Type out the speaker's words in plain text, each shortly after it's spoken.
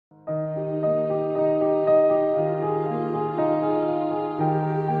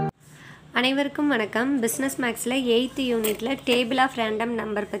அனைவருக்கும் வணக்கம். பிஸ்னஸ் மேக்ஸில் 8th யூனிட்டில் டேபிள் ஆஃப் ரேண்டம்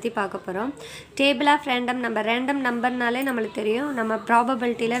நம்பர் பற்றி பார்க்க போகிறோம். டேபிள் ஆஃப் ரேண்டம் நம்பர்னாலே நம்மளுக்கு தெரியும். நம்ம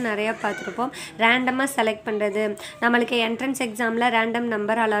ப்ராபபிலிட்டியில் நிறையா பார்த்துருப்போம். ரேண்டமாக செலக்ட் பண்ணுறது, நம்மளுக்கு என்ட்ரன்ஸ் எக்ஸாமில் ரேண்டம்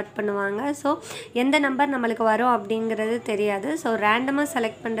நம்பர் அலாட் பண்ணுவாங்க. ஸோ எந்த நம்பர் நம்மளுக்கு வரும் அப்படிங்கிறது தெரியாது. ஸோ ரேண்டமாக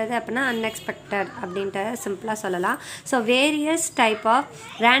செலக்ட் பண்ணுறது அப்படின்னா அன்எக்ஸ்பெக்டட் அப்படின்ட்டு சிம்பிளாக சொல்லலாம். So various type of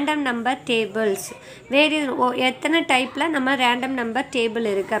random number tables, எத்தனை டைப்பில் நம்ம ரேண்டம் நம்பர்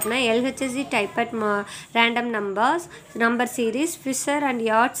டேபிள் இருக்குது அப்படின்னா LHS type at random numbers, number series, Fisher and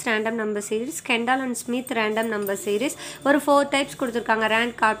Yachts random number series, Kendall and Smith random number series. ஒரு 4 types கொடுத்துருக்காங்க.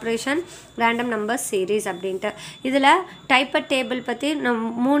 Rent corporation random number series அப்படின்ட்டு. இதில் type at table பற்றி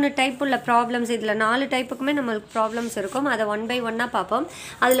 3 type உள்ள problems, இதில் 4 டைப்புக்குமே நம்மளுக்கு ப்ராப்ளம்ஸ் இருக்கும். அதை ஒன் பை ஒன்னாக பார்ப்போம்.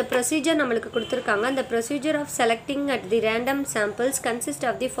 அதில் ப்ரொசீஜர் நம்மளுக்கு கொடுத்துருக்காங்க. அந்த procedure of selecting at the random samples consist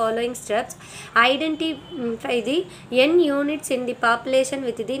of the following steps. Identify the n units in the population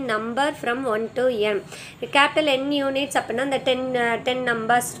with the number from 1 to n. Capital N units அப்படின்னா அந்த 10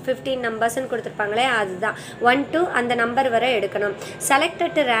 numbers 15 numbers கொடுத்துருப்பாங்களே, அதுதான் 1 to அந்த number வரை எடுக்கணும். Select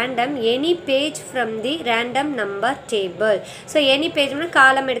at random any page from the random number table. So any பேஜ்னா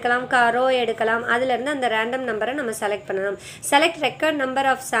காலம் எடுக்கலாம், row எடுக்கலாம், அதுலேருந்து அந்த ரேண்டம் நம்பரை நம்ம செலக்ட் பண்ணணும். Select record number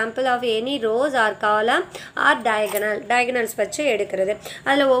of sample of any rose R காலம் ஆர் டயகனல்ஸ் வச்சு எடுக்கிறது.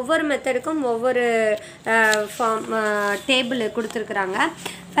 அதில் ஒவ்வொரு மெத்தடுக்கும் ஒவ்வொரு ஃபார்ம் டேபிள் கொடுத்துருக்குறாங்க.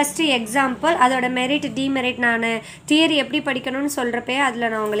 ஃபஸ்ட்டு எக்ஸாம்பிள், அதோட மெரிட் டிமெரிட் நான் தியரி எப்படி படிக்கணும்னு சொல்கிறப்பே அதில்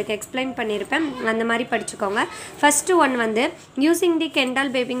நான் உங்களுக்கு எக்ஸ்பிளைன் பண்ணியிருப்பேன். அந்த மாதிரி படிச்சுக்கோங்க. ஃபஸ்ட்டு ஒன் வந்து using the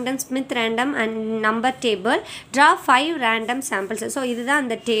கெண்டால் Babington Smith random and number table draw 5 random samples. So இதுதான்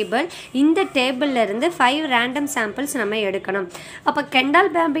அந்த டேபிள். இந்த டேபிள்லேருந்து 5 ரேண்டம் சாம்பிள்ஸ் நம்ம எடுக்கணும். அப்போ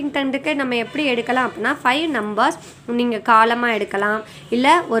கெண்டால் பேபிங்டனுக்கு நம்ம எப்படி எடுக்கலாம் அப்படின்னா 5 நம்பர்ஸ் நீங்கள் காலமாக எடுக்கலாம்,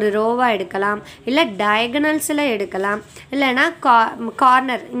 இல்லை ஒரு ரோவாக எடுக்கலாம், இல்லை டயகனல்ஸில் எடுக்கலாம், இல்லைன்னா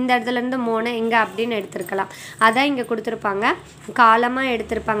கார்னர் இந்த இடத்துலேருந்து 3 எங்கே அப்படின்னு எடுத்துருக்கலாம். அதான் இங்கே கொடுத்துருப்பாங்க. காலமாக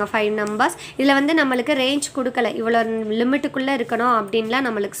எடுத்திருப்பாங்க 5 நம்பர்ஸ். இதில் வந்து நம்மளுக்கு ரேஞ்ச் கொடுக்கல, இவ்வளோ லிமிட்டுக்குள்ளே இருக்கணும் அப்படின்லாம்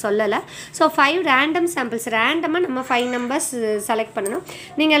நம்மளுக்கு சொல்லலை. ஸோ 5 ரேண்டம் சாம்பிள்ஸ், ரேண்டமாக நம்ம 5 நம்பர்ஸ் செலக்ட் பண்ணணும்.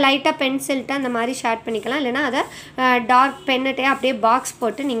 நீங்கள் லைட்டாக பென்சில்ட்டு அந்த மாதிரி ஷேர் பண்ணிக்கலாம், இல்லைனா அதை டார்க் பென்னுட்டே அப்படியே பாக்ஸ்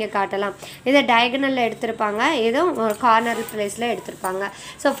போட்டு நீங்கள் காட்டலாம். இதை டயகனலில் எடுத்திருப்பாங்க, ஏதோ கார்னர் பிளேஸில் எடுத்திருப்பாங்க.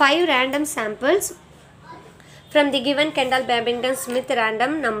 So 5 random samples from the given Kendall Babington Smith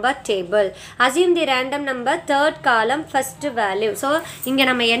random number table. Assume the random number third column first value. So இங்கே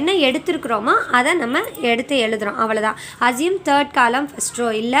நம்ம என்ன எடுத்துருக்குறோமோ அதை நம்ம எடுத்து எழுதுகிறோம், அவ்வளோதான். Assume third column first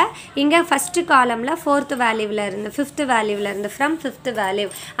row, இல்லை இங்கே ஃபஸ்ட்டு காலமில் 4th வேல்யூவில் இருந்து 5th வேல்யூவில் இருந்து ஃப்ரம் 5th வேல்யூ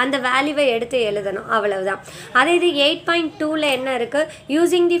அந்த வேல்யூவை எடுத்து எழுதணும், அவ்வளவுதான். அதே இது 8.2ல் என்ன இருக்குது?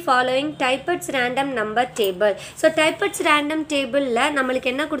 Using the following டைப்பட்ஸ் random number table. So டைப்பட்ஸ் random டேபிளில்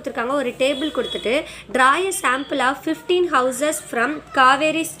நம்மளுக்கு என்ன கொடுத்துருக்காங்க? ஒரு டேபிள் கொடுத்துட்டு draw a sample of 15 houses from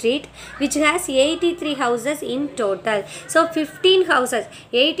Kaveri Street which has 83 houses in total. So 15 houses,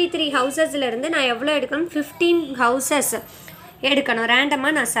 83 houses இருந்து நான் எவ்வளோ எடுக்கணும்? 15 houses எடுக்கணும்,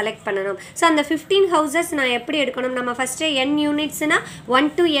 ரேண்டமாக நான் செலக்ட் பண்ணணும். ஸோ அந்த 15 ஹவுசஸ் நான் எப்படி எடுக்கணும்? நம்ம ஃபஸ்ட்டு n யூனிட்ஸ்னால்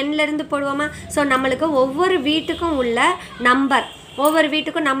 1 to nலேருந்து போடுவோமா? ஸோ நம்மளுக்கு ஒவ்வொரு வீட்டுக்கும் உள்ள நம்பர், ஒவ்வொரு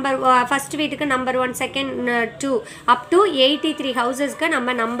வீட்டுக்கும் நம்பர், ஃபஸ்ட் வீட்டுக்கு நம்பர் 1, செகண்ட் 2 அப் டு 83 ஹவுசஸ்க்கு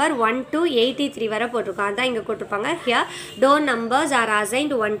நம்ம நம்பர் 1 to 83 வரை போட்டிருக்கோம். அதான் இங்கே போட்டிருப்பாங்க. Here door numbers are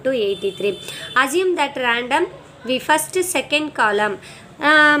assigned 1 to 83. Assume that random we first second column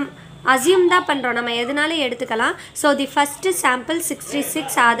assume தான் பண்ணுறோம், நம்ம எதுனாலும் எடுத்துக்கலாம். So the first sample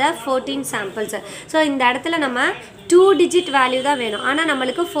 66, other 14 samples. So இந்த இடத்துல நம்ம 2 digit வேல்யூ தான் வேணும், ஆனால்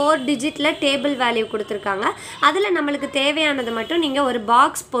நம்மளுக்கு 4 digitல டேபிள் வேல்யூ கொடுத்துருக்காங்க. அதில் நம்மளுக்கு தேவையானது மட்டும் நீங்கள் ஒரு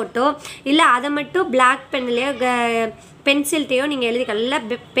பாக்ஸ் போட்டோ இல்லை அதை மட்டும் பிளாக் பென்லேயோ பென்சில்ட்டையோ நீங்கள் எழுதிக்கலாம்,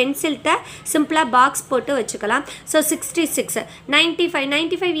 இல்லை பென்சில்கிட்ட சிம்பிளாக பாக்ஸ் போட்டு வச்சுக்கலாம். ஸோ 66,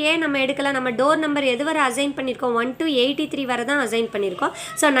 95 ஏன் நம்ம எடுக்கலாம்? நம்ம டோர் நம்பர் எது வரை அசைன் பண்ணியிருக்கோம்? 1 to 83 வரை தான் அசைன் பண்ணியிருக்கோம்.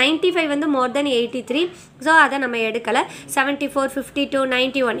 ஸோ 95 வந்து மோர் தென் 83, ஸோ அதை நம்ம எடுக்கலை. 74, 52,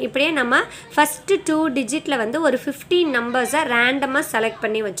 91 இப்படியே நம்ம ஃபஸ்ட்டு 2 digitல வந்து ஒரு 15 நம்பர்ஸை ரேண்டமாக செலக்ட்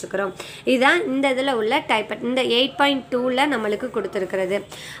பண்ணி வச்சுக்கிறோம். இதுதான் இந்த இதில் உள்ள டைப், இந்த 8.2ல் நம்மளுக்கு கொடுத்துருக்கிறது.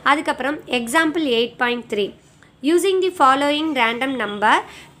 அதுக்கப்புறம் example 8.3, using the following random number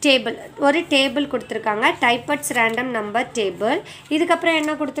table. ஒரு டேபிள் கொடுத்துருக்காங்க, டைப்பட்ஸ் ரேண்டம் நம்பர் டேபிள். இதுக்கப்புறம்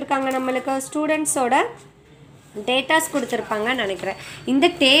என்ன கொடுத்துருக்காங்க? நம்மளுக்கு ஸ்டூடெண்ட்ஸோட டேட்டாஸ் கொடுத்துருப்பாங்கன்னு நினைக்கிறேன். இந்த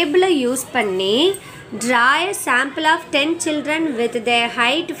டேபிளை யூஸ் பண்ணி draw a sample of 10 children with their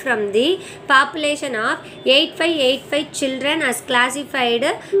height from the population of 8585 children as classified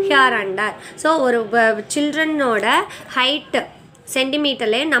here under. So ஒரு children ஓட height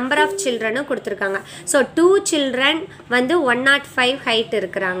சென்டிமீட்டர்லேயே நம்பர் ஆஃப் சில்ட்ரனும் கொடுத்துருக்காங்க. ஸோ 2 children வந்து 105 ஹைட்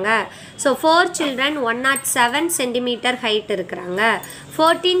இருக்கிறாங்க. ஸோ 4 children 107 சென்டிமீட்டர் ஹைட் இருக்கிறாங்க.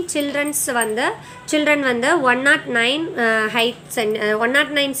 14 சில்ட்ரன் வந்து 109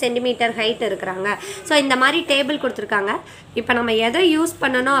 109 centimetre height இருக்கிறாங்க. So இந்த மாதிரி டேபிள் கொடுத்துருக்காங்க. இப்போ நம்ம எதை யூஸ்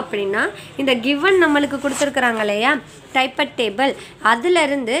பண்ணணும் அப்படின்னா, இந்த கிவன் நம்மளுக்கு கொடுத்துருக்குறாங்க இல்லையா டைப்பட் டேபிள்,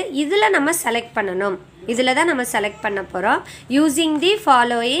 அதிலிருந்து இதில் நம்ம செலக்ட் பண்ணணும். இதில் தான் நம்ம செலக்ட் பண்ண போகிறோம். Using the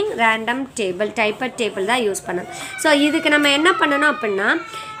following random table, டைப்பட் table தான் யூஸ் பண்ணணும். ஸோ இதுக்கு நம்ம என்ன பண்ணணும் அப்படின்னா,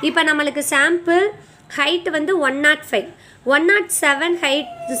 இப்போ நம்மளுக்கு சாம்பிள் ஹைட் வந்து 107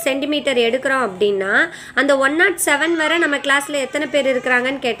 ஹைட் சென்டிமீட்டர் எடுக்கிறோம் அப்படின்னா, அந்த 107 வரை நம்ம கிளாஸில் எத்தனை பேர்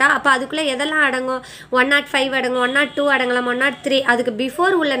இருக்கிறாங்கன்னு கேட்டால், அப்போ அதுக்குள்ளே எதெல்லாம் அடங்கும்? 105 அடங்கும், 102 அடங்கலாம், 103. அதுக்கு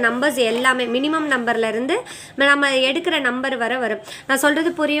பிஃபோர் உள்ள நம்பர்ஸ் எல்லாமே மினிமம் நம்பர்லேருந்து நம்ம எடுக்கிற நம்பர் வரை வரும். நான்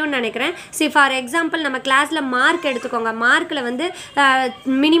சொல்கிறது புரியும்னு நினைக்கிறேன். ஃபார் எக்ஸாம்பிள் நம்ம கிளாஸில் மார்க் எடுத்துக்கோங்க. மார்க்கில் வந்து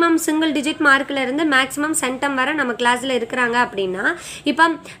மினிமம் சிங்கிள் டிஜிட் மார்க்கில் இருந்து மேக்ஸிமம் சென்டம் வரை நம்ம கிளாஸில் இருக்கிறாங்க அப்படின்னா, இப்போ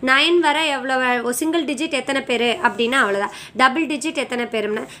 9 வரை எவ்வளோ சிங்கிள் டிஜிட் எத்தனை பேர் அப்படின்னா அவ்வளோதான். டபுள் டிஜிட் எத்தனை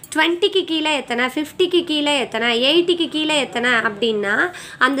பேரும்னா 20க்கு கீழே எத்தனை, 50க்கு கீழே எத்தனை, 80க்கு கீழே எத்தனை அப்படின்னா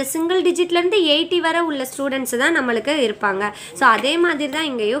அந்த சிங்கிள் டிஜிட்லேருந்து 80 வரை உள்ள ஸ்டூடெண்ட்ஸ் தான் நம்மளுக்கு இருப்பாங்க. ஸோ அதே மாதிரி தான்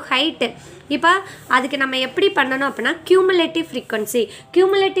இங்கேயும் ஹைட்டு. இப்போ அதுக்கு நம்ம எப்படி பண்ணணும் அப்படின்னா, கியூமுலேட்டிவ்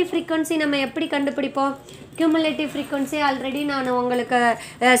ஃப்ரீக்வன்சி நம்ம எப்படி கண்டுபிடிப்போம்? கியூமுலேட்டிவ் ஃப்ரீக்வன்சி ஆல்ரெடி நான் உங்களுக்கு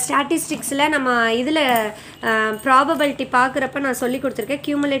ஸ்டாட்டிஸ்டிக்ஸில் நம்ம இதில் ப்ராபபிலிட்டி பார்க்குறப்ப நான் சொல்லி கொடுத்துருக்கேன்.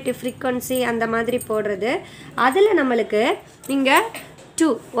 கியூமுலேட்டிவ் ஃப்ரீக்வன்சி அந்த மாதிரி போடுறது. அதில் நம்மளுக்கு இங்கே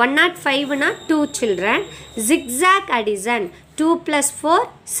 105னா 2 children, zigzag addition 2 + 4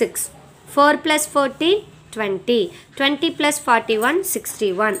 6, 4 + 14 20, 20 + 41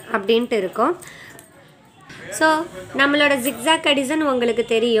 61 அப்படின்ட்டு இருக்கும். ஸோ நம்மளோட zigzag addition உங்களுக்கு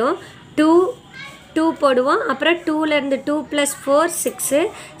தெரியும். 2 போடுவோம், அப்புறம் 2லேருந்து 2 + 4 6,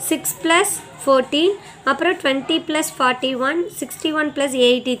 6 + 14, அப்புறம் 20 + 41 61 +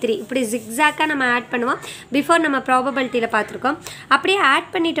 83. இப்படி ஜிக்ஸாக்காக நம்ம ஆட் பண்ணுவோம். பிஃபோர் நம்ம ப்ராபபிலிட்டியில் பார்த்துருக்கோம். அப்படியே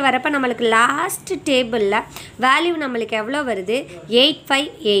ஆட் பண்ணிட்டு வரப்போ நம்மளுக்கு லாஸ்ட் டேபிளில் வேல்யூ நம்மளுக்கு எவ்வளோ வருது?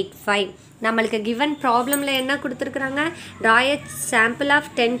 8585. நம்மளுக்கு கிவன் ப்ராப்ளமில் என்ன கொடுத்துருக்குறாங்க? Draw a sample of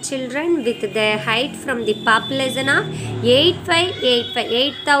 10 children with their height from the population of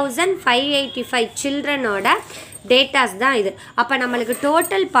 8585 சில்ட்ரனோட datas தான் இது. அப்போ நம்மளுக்கு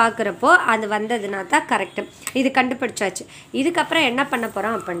டோட்டல் பார்க்குறப்போ அது வந்ததுனா தான் கரெக்டு. இது கண்டுபிடிச்சாச்சு. இதுக்கப்புறம் என்ன பண்ண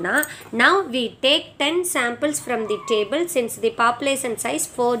போகிறோம் அப்படின்னா, now we take 10 samples from the table. Since the population size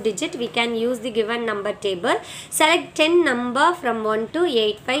 4 digit, we can use the given number table. Select 10 number from 1 to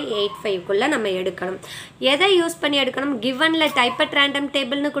 8585 நம்ம எடுக்கணும். எதை யூஸ் பண்ணி எடுக்கணும்? கிவனில் டைப்பட் ரேண்டம்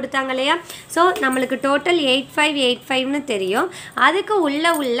டேபிள்னு கொடுத்தாங்க இல்லையா? ஸோ நம்மளுக்கு டோட்டல் 8585ன்னு தெரியும். அதுக்கு உள்ள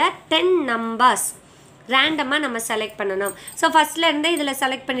 10 numbers ரேண்டமாக நம்ம செலக்ட் பண்ணணும். ஸோ ஃபஸ்ட்லேருந்து இதில்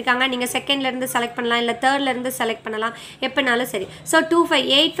செலக்ட் பண்ணியிருக்காங்க. நீங்கள் செகண்ட்லேருந்து செலக்ட் பண்ணலாம், இல்லை தேர்ட்லேருந்து செலக்ட் பண்ணலாம், எப்போனாலும் சரி. ஸோ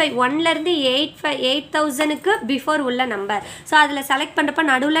 2585 1லேருந்து 8000க்கு பிஃபோர் உள்ள நம்பர். ஸோ அதில் செலக்ட் பண்ணுறப்போ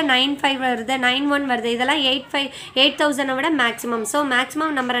நடுவில் 95 வருது, 91 வருது. இதெல்லாம் 8000 விட மேக்ஸிமம். ஸோ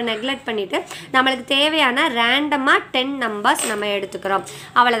மேக்ஸிமம் நம்பரை நெக்லெக்ட் பண்ணிவிட்டு நம்மளுக்கு தேவையான ரேண்டமாக 10 numbers நம்ம எடுத்துக்கிறோம்.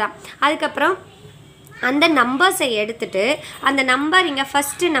 அவ்வளோதான். அதுக்கப்புறம் அந்த நம்பர்ஸை எடுத்துகிட்டு அந்த நம்பர் இங்கே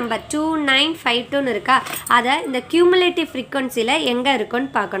ஃபஸ்ட்டு நம்பர் 2952ன்னு இருக்கா, அதை இந்த கியூமுலேட்டிவ் ஃப்ரீக்வன்சியில் எங்கே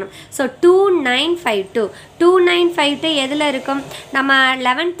இருக்குன்னு பார்க்கணும். ஸோ 2952 எதில் இருக்கும்? நம்ம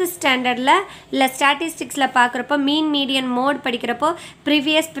 11th ஸ்டாண்டர்டில் இல்லை ஸ்டாட்டிஸ்டிக்ஸில் பார்க்குறப்போ மீன் மீடியன் மோட் படிக்கிறப்போ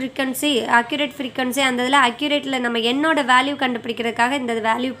ப்ரீவியஸ் ஃப்ரீக்வன்சி, அக்யூரேட் ஃப்ரீக்வன்சி, அந்த இதில் அக்யூரேட்டில் நம்ம என்னோட வேல்யூ கண்டுபிடிக்கிறதுக்காக இந்த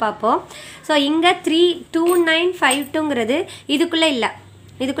வேல்யூ பார்ப்போம். ஸோ இங்கே 2952ங்கிறது இதுக்குள்ளே இல்லை,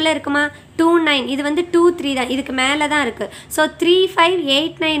 இதுக்குள்ளே இருக்குமா? 29 இது வந்து 23 தான், இதுக்கு மேலே தான் இருக்குது. ஸோ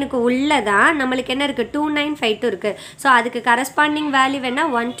 3589க்கு உள்ளே தான் நம்மளுக்கு என்ன இருக்குது? 2952 இருக்குது. ஸோ அதுக்கு கரஸ்பாண்டிங் வேல்யூ வேணா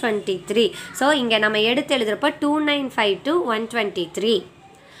 123. ஸோ இங்கே நம்ம எடுத்து எழுதுகிறப்போ 2952 123.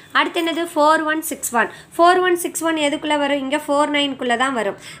 அடுத்து என்னது? 4161 எதுக்குள்ளே வரும்? இங்கே 49க்குள்ளே தான்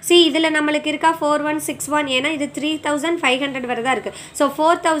வரும். இதில் நம்மளுக்கு இருக்கா 4161? ஏன்னா இது 3500 வரை தான் இருக்குது. ஸோ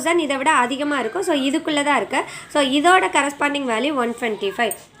 4000 இதை விட அதிகமாக இருக்கும். ஸோ இதுக்குள்ளே தான் இருக்குது. ஸோ இதோட கரஸ்பாண்டிங் வேல்யூ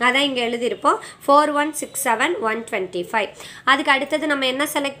 125. அதான் இங்கே எழுதியிருப்போம் 4167 125. அதுக்கு அடுத்தது நம்ம என்ன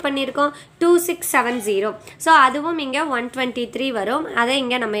செலக்ட் பண்ணியிருக்கோம்? 2670. ஸோ அதுவும் இங்கே 123 வரும். அதை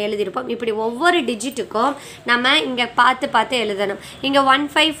இங்கே நம்ம எழுதியிருப்போம். இப்படி ஒவ்வொரு டிஜிட்டுக்கும் நம்ம இங்கே பார்த்து எழுதணும். இங்கே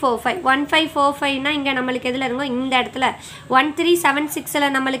 1545 இங்கே நம்மளுக்கு எதில் இருக்கும்? இந்த இடத்துல 1376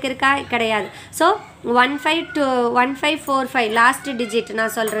 நம்மளுக்கு இருக்கா? கிடையாது. ஸோ 1545 லாஸ்ட் டிஜிட்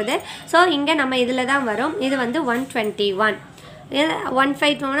நான் சொல்கிறது. ஸோ இங்கே நம்ம இதில் தான் வரும். இது வந்து 121.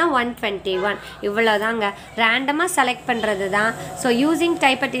 152னா 121 இவ்வளோதாங்க. ரேண்டமாக செலக்ட் பண்ணுறது தான். ஸோ யூஸிங்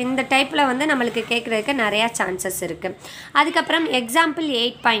டைப் இந்த டைப்பில் வந்து நம்மளுக்கு கேட்குறதுக்கு நிறையா சான்சஸ் இருக்குது. அதுக்கப்புறம் example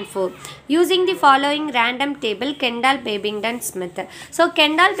 8.4 using the following random table கெண்டால் Babington Smith. So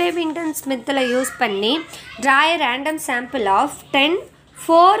கெண்டால் Babington ஸ்மித்தில் use பண்ணி draw a random sample of 10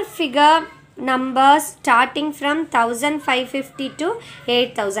 4-figure numbers starting from 1550 to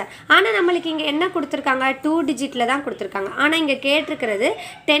 8000. ஆனால் நம்மளுக்கு இங்கே என்ன கொடுத்துருக்காங்க, 2 டிஜிட்டில் தான் கொடுத்துருக்காங்க. ஆனால் இங்கே கேட்டிருக்கிறது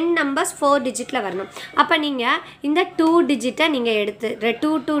 10 நம்பர்ஸ் 4 டிஜிட்டில் வரணும். அப்போ நீங்கள் இந்த 2 டிஜிட்டை நீங்கள் எடுத்து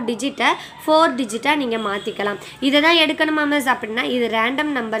 2 டிஜிட்டை 4 டிஜிட்டாக நீங்கள் மாற்றிக்கலாம். இதை தான் எடுக்கணுமா மிஸ் அப்படின்னா இது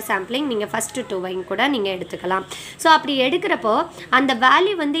ரேண்டம் நம்பர் சாம்பிளிங். நீங்கள் ஃபஸ்ட்டு 2 கூட நீங்கள் எடுத்துக்கலாம். ஸோ அப்படி எடுக்கிறப்போ அந்த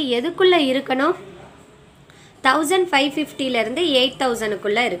வேல்யூ வந்து எதுக்குள்ளே இருக்கணும், 1550லேருந்து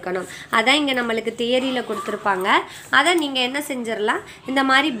 8000க்குள்ளே இருக்கணும். அதான் இங்கே நம்மளுக்கு தியரியில் கொடுத்துருப்பாங்க. அதை நீங்கள் என்ன செஞ்சிடலாம், இந்த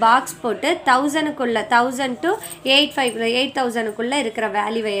மாதிரி பாக்ஸ் போட்டு 1000க்குள்ளே 1000 to 8000க்குள்ளே இருக்கிற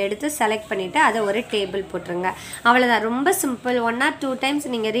வேல்யூவை எடுத்து செலக்ட் பண்ணிவிட்டு அதை ஒரு டேபிள் போட்டுருங்க. அவ்வளோதான், ரொம்ப சிம்பிள். 1 or 2 times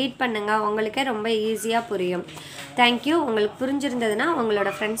நீங்கள் ரீட் பண்ணுங்கள், உங்களுக்கே ரொம்ப ஈஸியாக புரியும். தேங்க்யூ. உங்களுக்கு புரிஞ்சிருந்ததுன்னா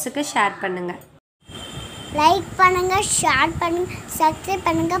உங்களோட ஃப்ரெண்ட்ஸுக்கு ஷேர் பண்ணுங்கள். லைக் பண்ணுங்கள், ஷேர் பண்ணுங்கள், சப்ஸ்கிரைப்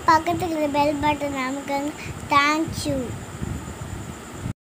பண்ணுங்கள், பக்கத்தில் பெல் பட்டன் அமுக்குங்க. தேங்க்யூ.